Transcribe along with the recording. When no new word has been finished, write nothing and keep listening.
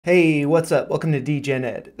Hey, what's up? Welcome to DGen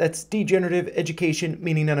Ed. That's degenerative education,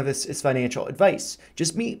 meaning none of this is financial advice.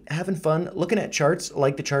 Just me having fun looking at charts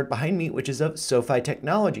like the chart behind me, which is of SoFi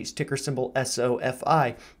Technologies, ticker symbol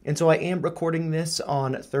SOFI. And so I am recording this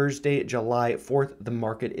on Thursday, July 4th. The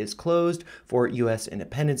market is closed for US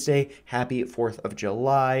Independence Day. Happy 4th of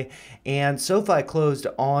July. And SoFi closed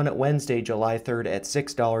on Wednesday, July 3rd at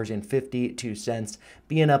 $6.52,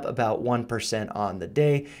 being up about 1% on the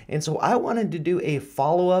day. And so I wanted to do a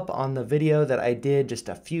follow-up on the video that I did just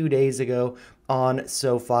a few days ago on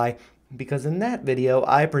SoFi, because in that video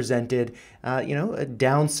I presented a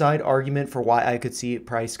downside argument for why I could see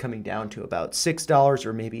price coming down to about $6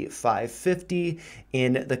 or maybe $5.50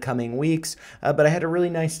 in the coming weeks. But I had a really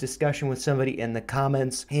nice discussion with somebody in the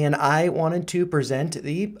comments, and I wanted to present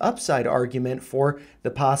the upside argument for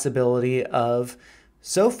the possibility of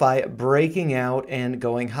SoFi breaking out and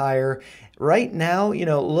going higher. Right now,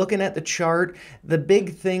 looking at the chart, the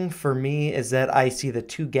big thing for me is that I see the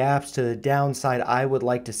two gaps to the downside. I would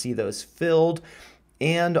like to see those filled.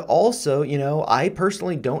 And also, I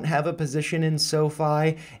personally don't have a position in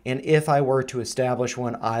SoFi, and if I were to establish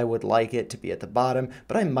one, I would like it to be at the bottom,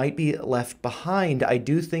 but I might be left behind. I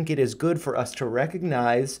do think it is good for us to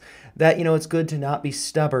recognize that, it's good to not be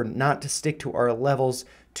stubborn, not to stick to our levels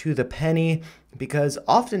to the penny, because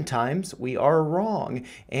oftentimes we are wrong,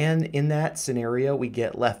 and in that scenario we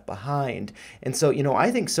get left behind. And so, I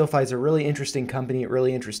think SoFi is a really interesting company, a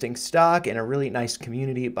really interesting stock, and a really nice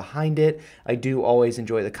community behind it. I do always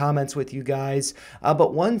enjoy the comments with you guys,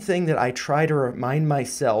 but one thing that I try to remind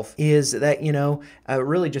myself is that,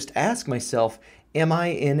 really just ask myself, am I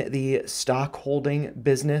in the stock holding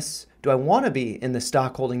business? Do I want to be in the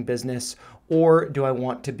stock holding business, or do I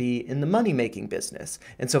want to be in the money-making business?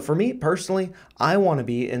 And so for me personally, I want to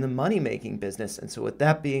be in the money-making business. And so with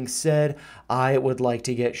that being said, I would like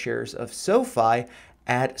to get shares of SoFi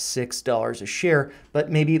at $6 a share,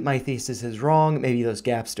 but maybe my thesis is wrong. Maybe those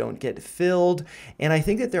gaps don't get filled. And I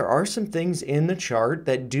think that there are some things in the chart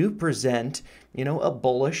that do present, a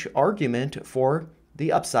bullish argument for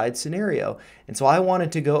the upside scenario. And so I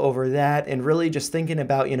wanted to go over that and really just thinking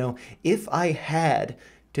about, if I had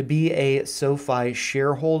to be a SoFi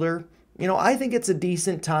shareholder, I think it's a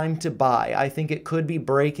decent time to buy. I think it could be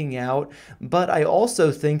breaking out, but I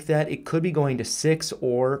also think that it could be going to 6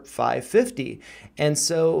 or 5.50. And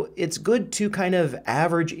so it's good to kind of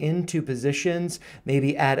average into positions,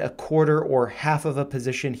 maybe add a quarter or half of a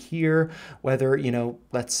position here, whether,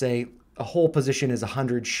 let's say a whole position is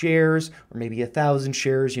 100 shares or maybe 1,000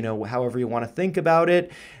 shares, however you want to think about it.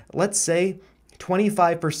 Let's say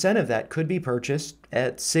 25% of that could be purchased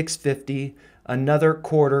at 6.50. Another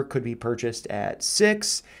quarter could be purchased at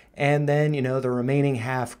 6, and then, the remaining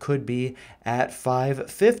half could be at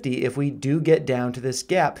 5.50 if we do get down to this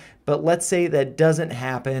gap. But let's say that doesn't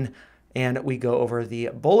happen, and we go over the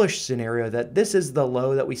bullish scenario that this is the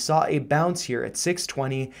low that we saw a bounce here at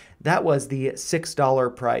 6.20. That was the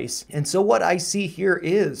 $6 price. And so what I see here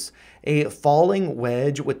is a falling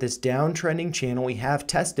wedge with this downtrending channel. We have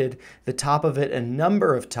tested the top of it a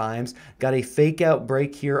number of times, got a fake out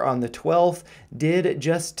break here on the 12th, did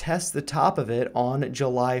just test the top of it on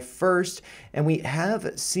July 1st, and we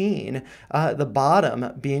have seen the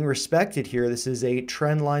bottom being respected here. This is a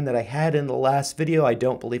trend line that I had in the last video. I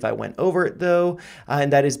don't believe I went over it though,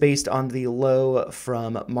 and that is based on the low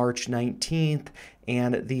from March 19th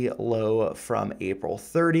and the low from April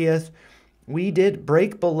 30th. We did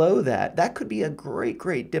break below that. That could be a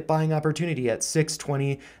great dip buying opportunity at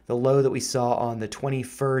 6.20, the low that we saw on the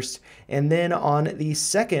 21st. And then on the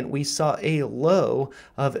 2nd, we saw a low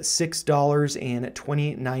of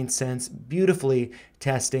 $6.29, beautifully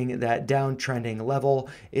testing that downtrending level.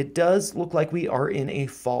 It does look like we are in a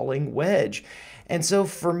falling wedge. And so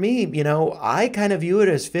for me, I kind of view it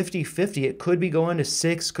as 50-50. It could be going to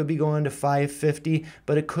 6, could be going to 5.50,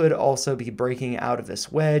 but it could also be breaking out of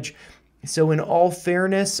this wedge. So in all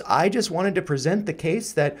fairness, I just wanted to present the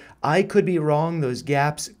case that I could be wrong. Those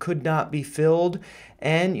gaps could not be filled.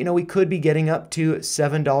 And, we could be getting up to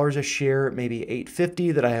 $7 a share, maybe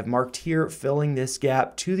 $8.50 that I have marked here, filling this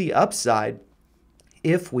gap to the upside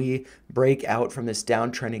if we break out from this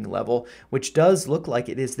downtrending level, which does look like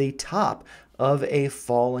it is the top of a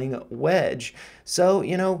falling wedge. So,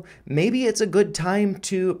 maybe it's a good time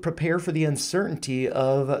to prepare for the uncertainty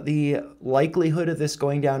of the likelihood of this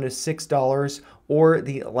going down to $6 or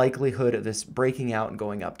the likelihood of this breaking out and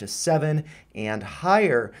going up to 7 and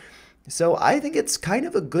higher. So I think it's kind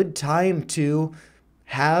of a good time to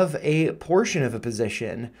have a portion of a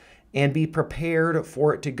position. and be prepared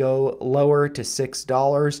for it to go lower to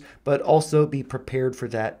 $6, but also be prepared for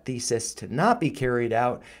that thesis to not be carried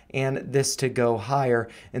out and this to go higher.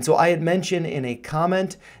 And so I had mentioned in a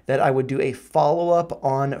comment that I would do a follow-up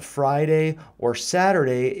on Friday or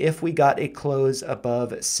Saturday if we got a close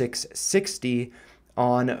above 660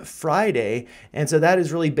 on Friday. And so that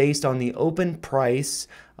is really based on the open price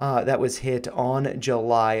that was hit on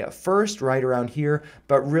July 1st, right around here.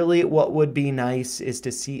 But really what would be nice is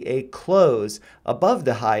to see a close above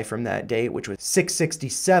the high from that day, which was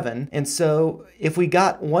 667. And so if we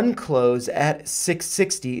got one close at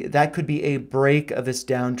 660, that could be a break of this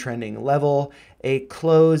downtrending level, a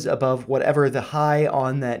close above whatever the high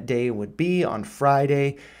on that day would be on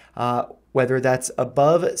Friday. Whether that's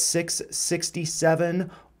above 667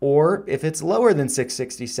 or if it's lower than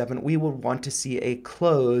 667, we would want to see a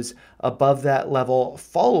close above that level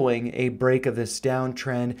following a break of this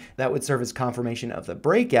downtrend. That would serve as confirmation of the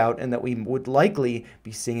breakout and that we would likely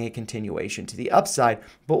be seeing a continuation to the upside.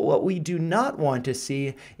 But what we do not want to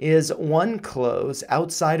see is one close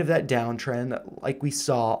outside of that downtrend like we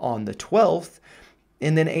saw on the 12th,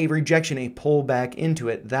 and then a rejection, a pullback into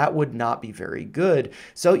it. That would not be very good.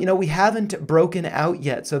 So, we haven't broken out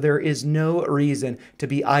yet, so there is no reason to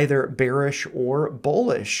be either bearish or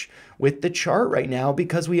bullish with the chart right now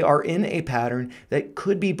because we are in a pattern that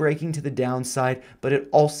could be breaking to the downside, but it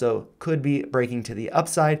also could be breaking to the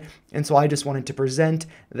upside. And so I just wanted to present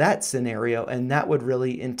that scenario, and that would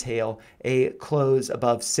really entail a close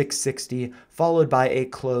above 660, followed by a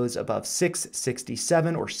close above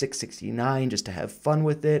 667 or 669, just to have fun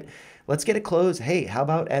with it. Let's get a close. Hey, how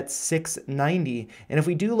about at 690? And if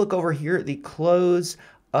we do look over here, the close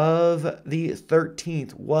of the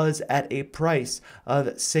 13th was at a price of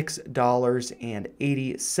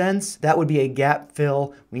 $6.80. That would be a gap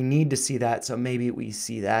fill. We need to see that, so maybe we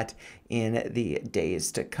see that in the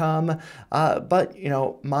days to come. But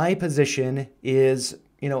my position is,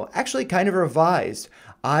 actually kind of revised.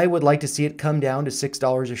 I would like to see it come down to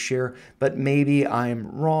 $6 a share, but maybe I'm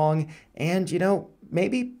wrong. And,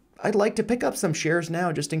 maybe I'd like to pick up some shares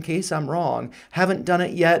now just in case I'm wrong. Haven't done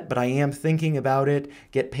it yet, but I am thinking about it.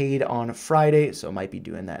 Get paid on Friday, so might be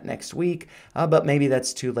doing that next week. But maybe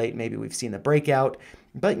that's too late. Maybe we've seen the breakout.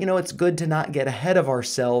 But, it's good to not get ahead of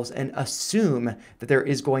ourselves and assume that there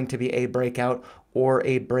is going to be a breakout or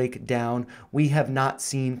a breakdown. We have not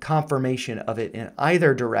seen confirmation of it in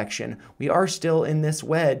either direction. We are still in this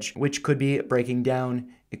wedge, which could be breaking down.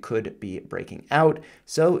 It could be breaking out.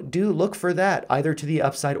 So do look for that either to the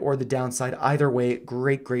upside or the downside. Either way,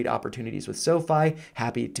 great opportunities with SoFi.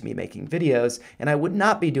 Happy to be making videos. And I would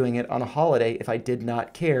not be doing it on a holiday if I did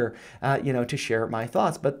not care, to share my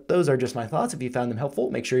thoughts. But those are just my thoughts. If you found them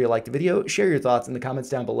helpful, make sure you like the video, share your thoughts in the comments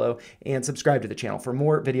down below, and subscribe to the channel for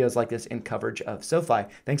more videos like this and coverage of SoFi.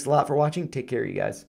 Thanks a lot for watching. Take care, you guys.